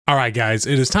All right, guys,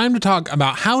 it is time to talk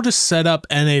about how to set up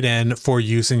N8N for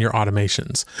use in your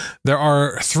automations. There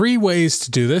are 3 ways to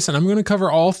do this, and I'm going to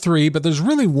cover all 3, but there's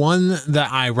really one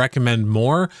that I recommend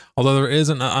more, although there is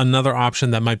another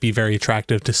option that might be very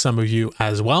attractive to some of you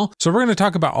as well. So we're going to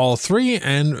talk about all 3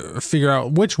 and figure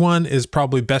out which one is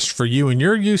probably best for you in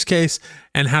your use case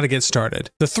and how to get started.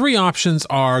 The 3 options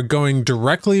are going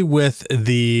directly with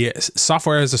the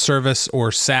software as a service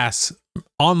or SaaS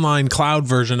online cloud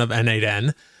version of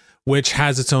N8N, which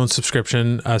has its own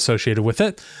subscription associated with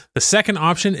it. The second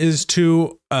option is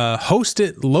to host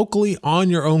it locally on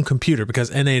your own computer,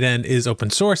 because N8N is open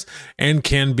source and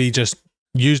can be just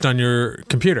used on your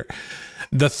computer.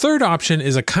 The third option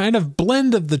is a kind of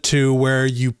blend of the two, where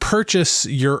you purchase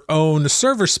your own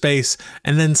server space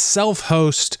and then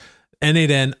self-host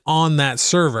N8N on that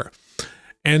server.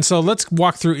 And so let's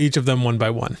walk through each of them one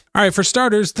by one. All right, for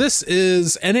starters, this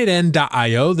is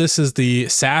N8N.io. This is the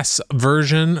SaaS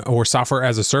version or software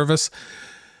as a service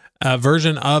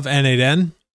version of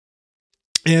N8N.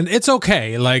 And it's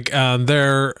okay. Like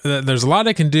there's a lot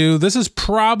it can do. This is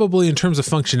probably, in terms of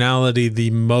functionality,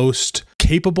 the most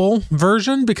capable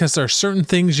version, because there are certain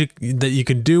things that you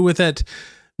can do with it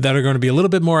that are going to be a little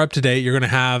bit more up to date. You're going to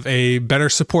have a better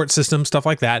support system, stuff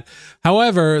like that.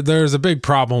 However, there's a big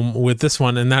problem with this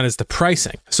one, and that is the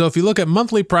pricing. So if you look at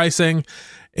monthly pricing,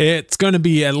 it's going to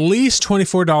be at least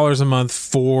 $24 a month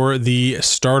for the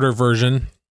starter version.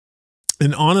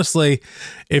 And honestly,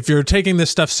 if you're taking this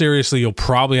stuff seriously, you'll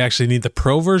probably actually need the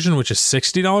pro version, which is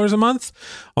 $60 a month.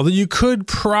 Although you could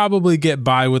probably get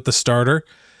by with the starter.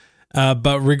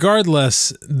 But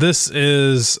regardless, this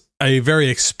is a very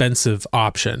expensive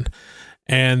option.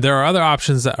 And there are other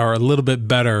options that are a little bit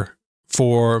better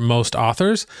for most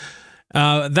authors.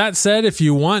 That said, if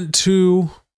you want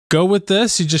to go with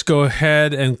this, you just go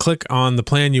ahead and click on the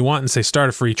plan you want and say start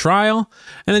a free trial,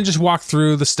 and then just walk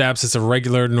through the steps. It's a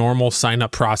regular, normal sign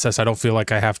up process. I don't feel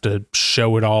like I have to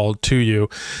show it all to you.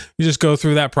 You just go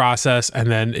through that process, and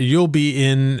then you'll be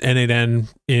in N8N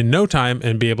in no time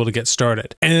and be able to get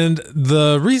started. And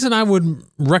the reason I would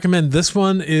recommend this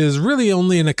one is really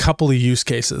only in a couple of use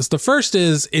cases. The first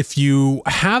is if you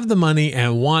have the money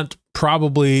and want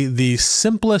probably the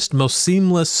simplest, most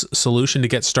seamless solution to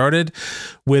get started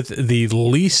with the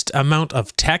least amount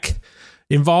of tech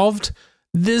involved,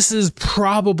 this is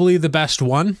probably the best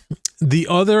one. The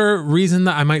other reason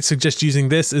that I might suggest using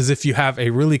this is if you have a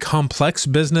really complex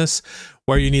business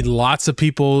where you need lots of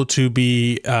people to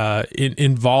be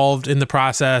involved in the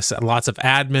process, lots of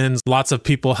admins, lots of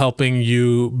people helping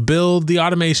you build the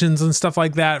automations and stuff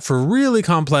like that for really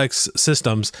complex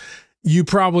systems. You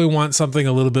probably want something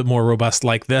a little bit more robust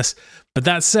like this. But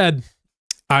that said,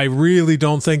 I really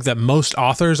don't think that most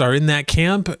authors are in that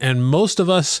camp, and most of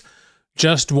us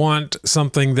just want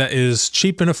something that is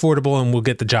cheap and affordable and will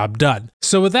get the job done.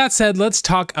 So with that said, let's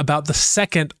talk about the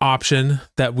second option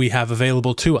that we have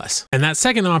available to us. And that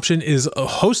second option is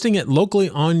hosting it locally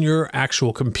on your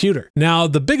actual computer. Now,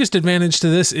 the biggest advantage to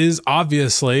this is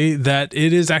obviously that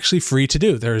it is actually free to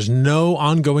do. There is no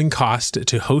ongoing cost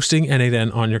to hosting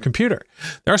N8N on your computer.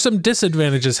 There are some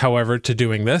disadvantages, however, to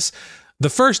doing this. The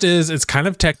first is it's kind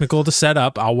of technical to set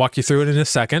up. I'll walk you through it in a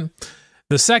second.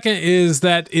 The second is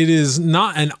that it is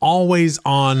not an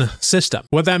always-on system.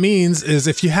 What that means is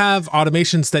if you have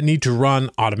automations that need to run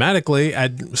automatically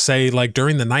at, say, like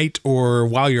during the night or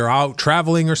while you're out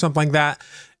traveling or something like that,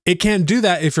 it can't do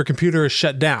that if your computer is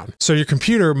shut down. So your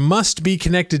computer must be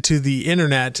connected to the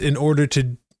internet in order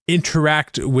to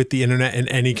interact with the internet in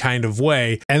any kind of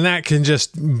way. And that can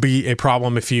just be a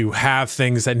problem if you have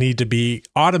things that need to be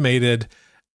automated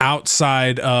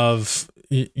outside of,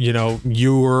 you know,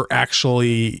 you're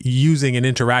actually using and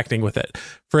interacting with it.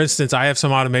 For instance, I have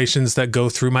some automations that go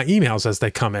through my emails as they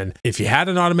come in. If you had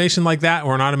an automation like that,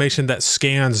 or an automation that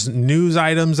scans news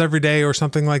items every day or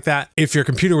something like that, if your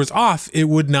computer was off, it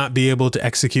would not be able to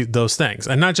execute those things.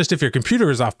 And not just if your computer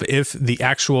is off, but if the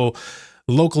actual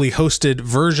locally hosted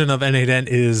version of N8N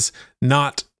is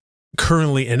not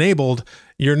currently enabled,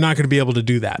 you're not going to be able to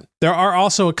do that. There are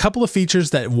also a couple of features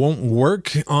that won't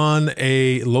work on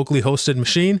a locally hosted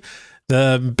machine.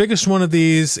 The biggest one of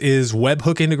these is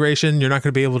webhook integration. You're not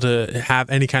going to be able to have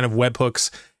any kind of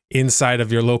webhooks inside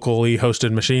of your locally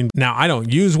hosted machine. Now, I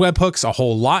don't use webhooks a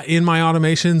whole lot in my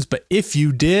automations, but if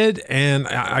you did, and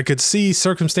I could see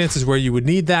circumstances where you would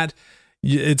need that,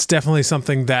 it's definitely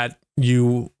something that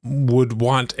you would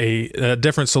want a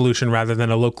different solution rather than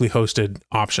a locally hosted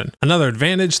option. Another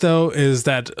advantage, though, is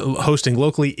that hosting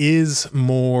locally is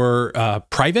more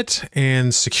private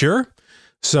and secure.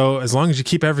 So as long as you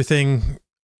keep everything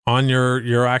on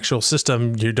your actual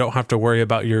system, you don't have to worry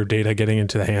about your data getting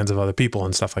into the hands of other people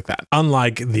and stuff like that.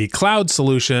 Unlike the cloud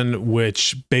solution,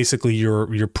 which basically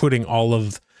you're putting all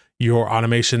of your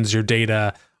automations, your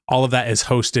data, all of that is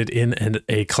hosted in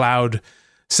a cloud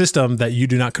system that you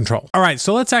do not control. All right,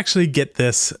 so let's actually get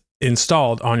this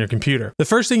installed on your computer. The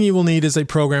first thing you will need is a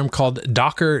program called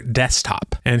Docker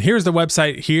Desktop. And here's the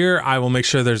website here. I will make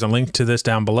sure there's a link to this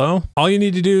down below. All you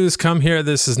need to do is come here.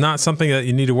 This is not something that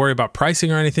you need to worry about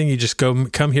pricing or anything. You just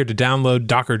come here to download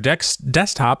Docker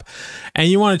Desktop, and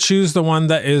you want to choose the one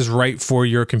that is right for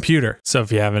your computer. So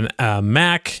if you have a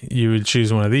Mac, you would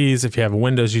choose one of these. If you have a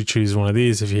Windows, you choose one of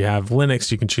these. If you have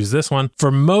Linux, you can choose this one. For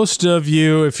most of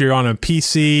you, if you're on a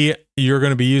PC, you're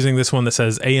going to be using this one that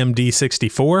says AMD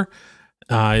 64,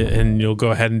 and you'll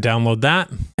go ahead and download that.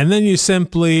 And then you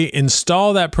simply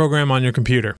install that program on your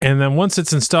computer. And then once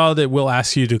it's installed, it will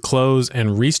ask you to close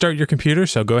and restart your computer.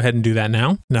 So go ahead and do that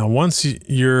now. Now, once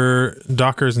your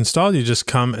Docker is installed, you just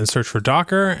come and search for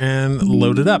Docker and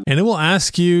load it up. And it will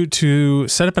ask you to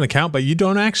set up an account, but you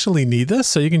don't actually need this.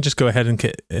 So you can just go ahead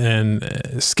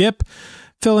and skip.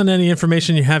 Fill in any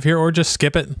information you have here or just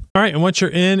skip it. All right, and once you're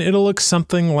in, it'll look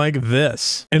something like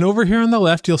this. And over here on the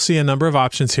left, you'll see a number of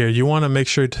options here. You want to make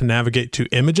sure to navigate to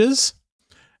images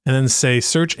and then say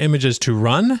search images to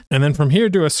run. And then from here,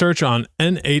 do a search on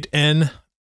N8N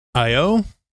IO.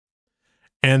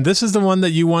 And this is the one that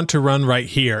you want to run right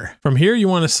here. From here, you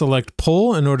want to select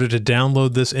pull in order to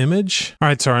download this image. All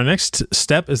right, so our next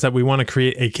step is that we want to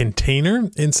create a container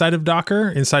inside of Docker,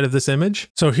 inside of this image.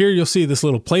 So here you'll see this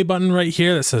little play button right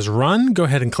here that says run. Go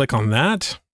ahead and click on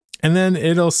that. And then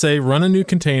it'll say run a new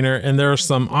container, and there are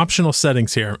some optional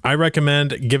settings here. I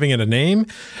recommend giving it a name.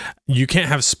 You can't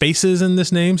have spaces in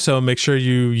this name, so make sure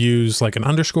you use like an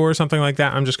underscore or something like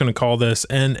that. I'm just going to call this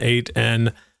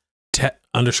N8N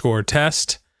underscore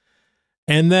test,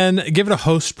 and then give it a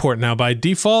host port. Now by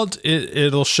default,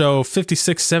 it'll show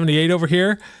 5678 over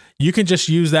here. You can just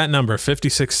use that number,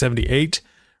 5678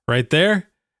 right there,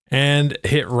 and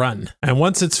hit run. And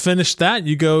once it's finished that,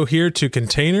 you go here to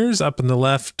containers up in the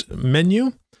left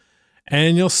menu,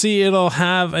 and you'll see it'll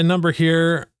have a number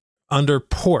here under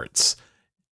ports.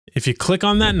 If you click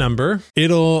on that number,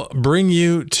 it'll bring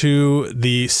you to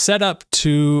the setup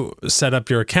to set up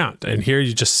your account. And here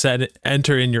you just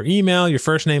enter in your email, your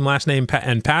first name, last name,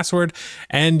 and password,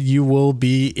 and you will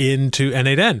be into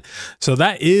N8N. So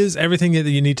that is everything that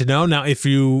you need to know. Now, if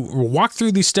you walk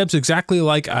through these steps exactly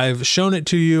like I've shown it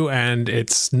to you and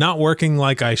it's not working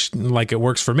like it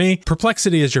works for me,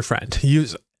 Perplexity is your friend.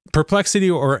 Use Perplexity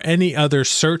or any other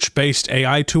search-based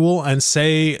AI tool and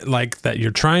say like that you're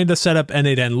trying to set up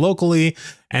N8N locally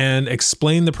and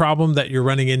explain the problem that you're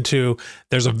running into.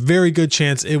 There's a very good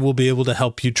chance it will be able to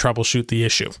help you troubleshoot the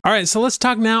issue. All right, so let's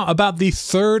talk now about the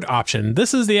third option.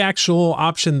 This is the actual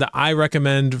option that I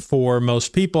recommend for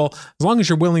most people, as long as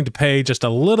you're willing to pay just a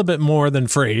little bit more than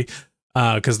free,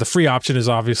 because the free option is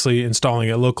obviously installing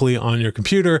it locally on your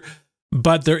computer.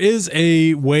 But there is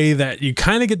a way that you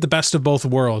kind of get the best of both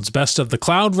worlds. Best of the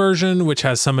cloud version, which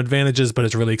has some advantages, but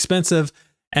it's really expensive,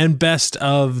 and best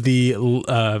of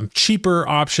the cheaper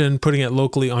option, putting it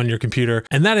locally on your computer.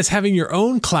 And that is having your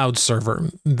own cloud server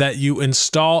that you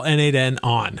install N8N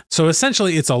on. So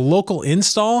essentially it's a local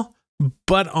install,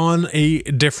 but on a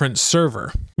different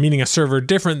server, meaning a server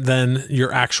different than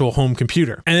your actual home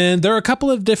computer. And there are a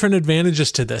couple of different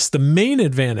advantages to this. The main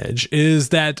advantage is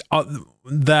that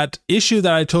that issue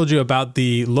that I told you about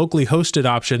the locally hosted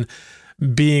option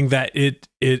being that it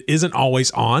isn't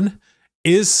always on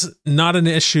is not an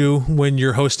issue when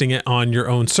you're hosting it on your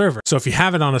own server. So if you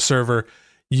have it on a server,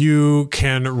 you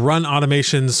can run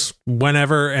automations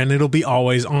whenever and it'll be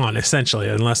always on, essentially,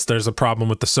 unless there's a problem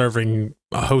with the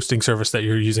hosting service that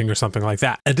you're using or something like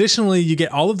that. Additionally, you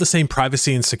get all of the same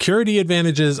privacy and security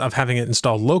advantages of having it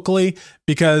installed locally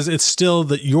because it's still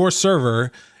your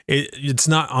server. It's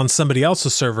not on somebody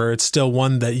else's server. It's still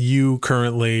one that you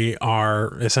currently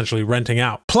are essentially renting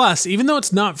out. Plus, even though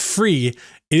it's not free,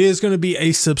 it is going to be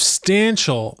a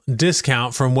substantial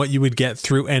discount from what you would get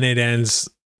through N8N's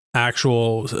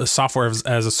actual software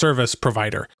as a service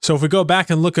provider. So if we go back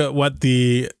and look at what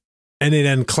the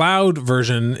N8N cloud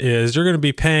version is, you're going to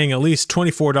be paying at least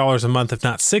 $24 a month, if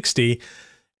not $60.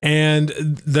 And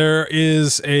there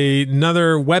is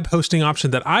another web hosting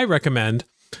option that I recommend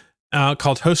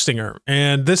called Hostinger.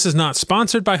 And this is not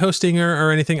sponsored by Hostinger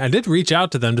or anything. I did reach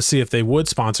out to them to see if they would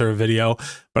sponsor a video,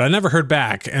 but I never heard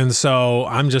back. And so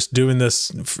I'm just doing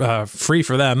this free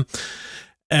for them.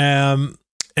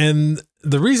 And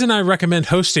the reason I recommend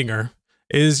Hostinger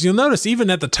is you'll notice even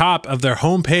at the top of their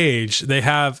homepage, they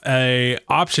have an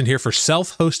option here for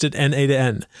self-hosted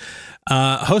N8N.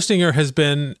 Hostinger has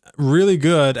been really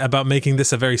good about making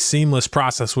this a very seamless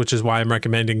process, which is why I'm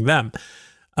recommending them.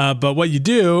 But what you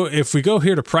do, if we go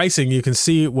here to pricing, you can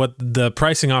see what the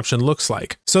pricing option looks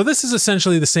like. So this is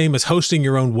essentially the same as hosting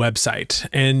your own website.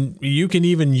 And you can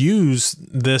even use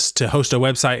this to host a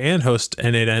website and host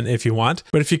N8N if you want.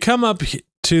 But if you come up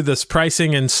to this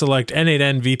pricing and select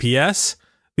N8N VPS,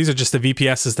 these are just the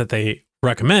VPSs that they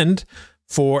recommend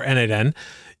for N8N.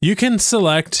 You can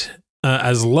select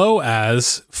as low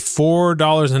as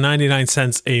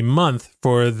 $4.99 a month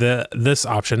for this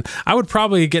option. I would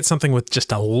probably get something with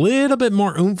just a little bit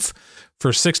more oomph for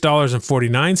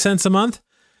 $6.49 a month.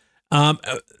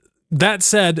 That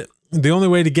said, the only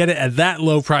way to get it at that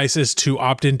low price is to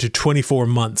opt into 24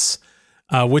 months,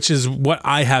 which is what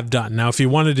I have done. Now, if you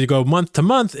wanted to go month to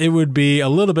month, it would be a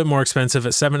little bit more expensive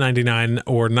at $7.99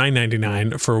 or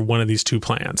 $9.99 for one of these two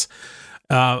plans.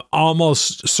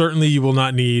 Almost certainly you will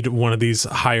not need one of these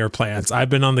higher plans. I've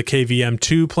been on the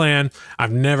KVM2 plan.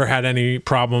 I've never had any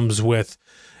problems with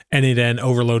N8N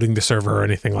overloading the server or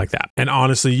anything like that. And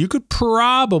honestly, you could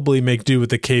probably make do with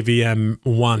the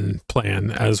KVM1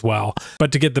 plan as well.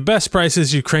 But to get the best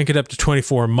prices, you crank it up to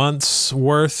 24 months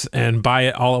worth and buy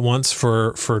it all at once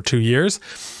for 2 years.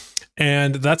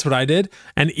 And that's what I did.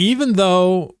 And even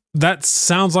though that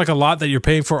sounds like a lot that you're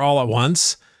paying for all at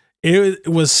once, it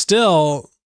was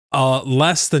still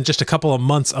less than just a couple of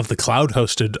months of the cloud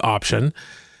hosted option.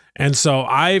 And so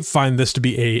I find this to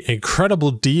be an incredible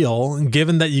deal,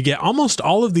 given that you get almost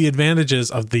all of the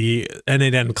advantages of the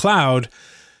N8N cloud,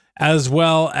 as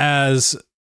well as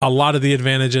a lot of the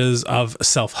advantages of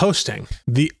self-hosting.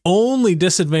 The only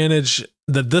disadvantage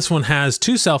that this one has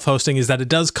to self-hosting is that it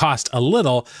does cost a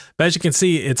little, but as you can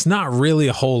see, it's not really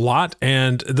a whole lot,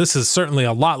 and this is certainly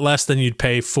a lot less than you'd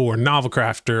pay for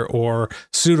Novelcrafter or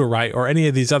Sudowrite or any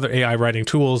of these other AI writing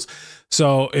tools.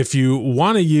 So if you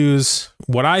want to use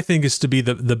what I think is to be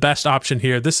the best option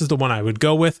here, this is the one I would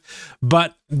go with.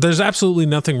 But there's absolutely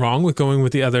nothing wrong with going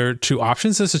with the other two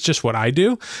options. This is just what I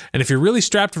do. And if you're really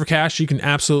strapped for cash, you can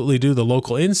absolutely do the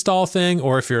local install thing.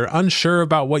 Or if you're unsure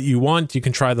about what you want, you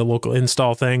can try the local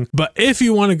install thing. But if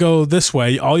you want to go this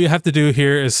way, all you have to do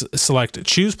here is select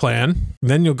choose plan.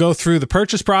 Then you'll go through the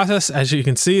purchase process. As you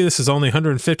can see, this is only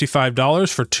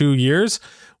 $155 for 2 years,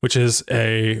 which is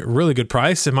a really good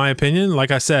price in my opinion.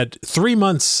 Like I said, 3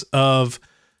 months of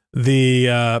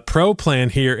the Pro plan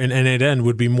here in N8N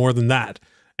would be more than that.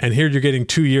 And here you're getting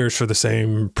 2 years for the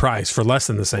same price, for less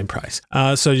than the same price.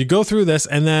 So you go through this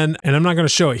and I'm not gonna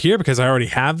show it here because I already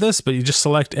have this, but you just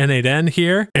select N8N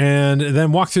here and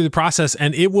then walk through the process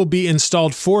and it will be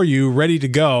installed for you, ready to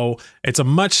go. It's a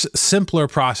much simpler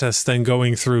process than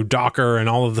going through Docker and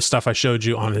all of the stuff I showed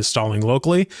you on installing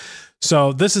locally.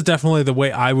 So this is definitely the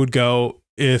way I would go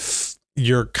if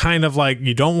you're kind of like,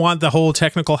 you don't want the whole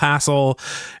technical hassle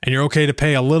and you're okay to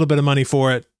pay a little bit of money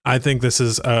for it. I think this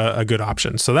is a good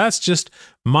option. So that's just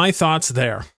my thoughts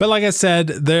there. But like I said,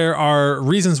 there are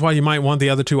reasons why you might want the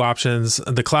other two options.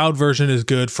 The cloud version is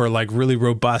good for like really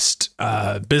robust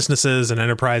businesses and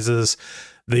enterprises.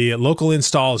 The local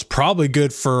install is probably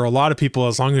good for a lot of people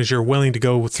as long as you're willing to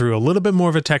go through a little bit more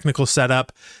of a technical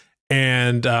setup.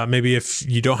 And maybe if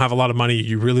you don't have a lot of money,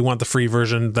 you really want the free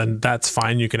version, then that's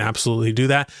fine. You can absolutely do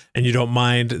that. And you don't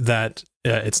mind that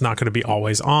it's not going to be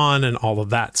always on and all of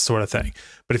that sort of thing.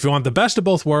 But if you want the best of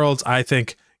both worlds, I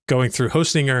think going through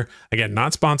Hostinger, again,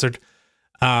 not sponsored,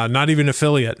 not even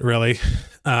affiliate really,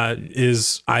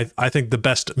 is I think the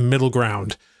best middle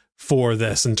ground for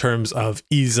this in terms of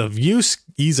ease of use,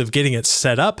 ease of getting it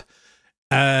set up,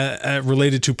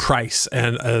 related to price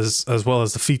and as well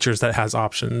as the features that it has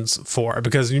options for.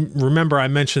 Because you remember I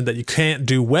mentioned that you can't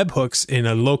do webhooks in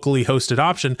a locally hosted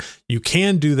option. You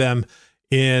can do them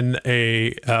in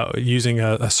a using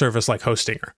a service like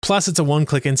Hostinger. Plus it's a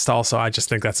one-click install, so I just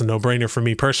think that's a no-brainer for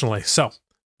me personally. So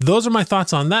those are my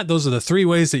thoughts on that. Those are the 3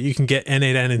 ways that you can get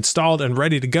N8N installed and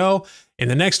ready to go. In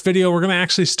the next video, we're going to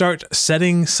actually start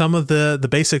setting some of the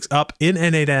basics up in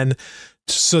N8N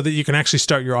so that you can actually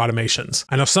start your automations.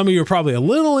 I know some of you are probably a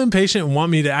little impatient and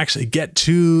want me to actually get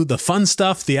to the fun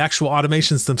stuff, the actual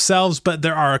automations themselves, but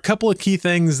there are a couple of key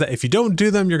things that if you don't do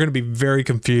them, you're going to be very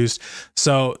confused.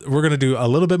 So we're going to do a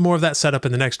little bit more of that setup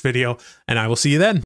in the next video, and I will see you then.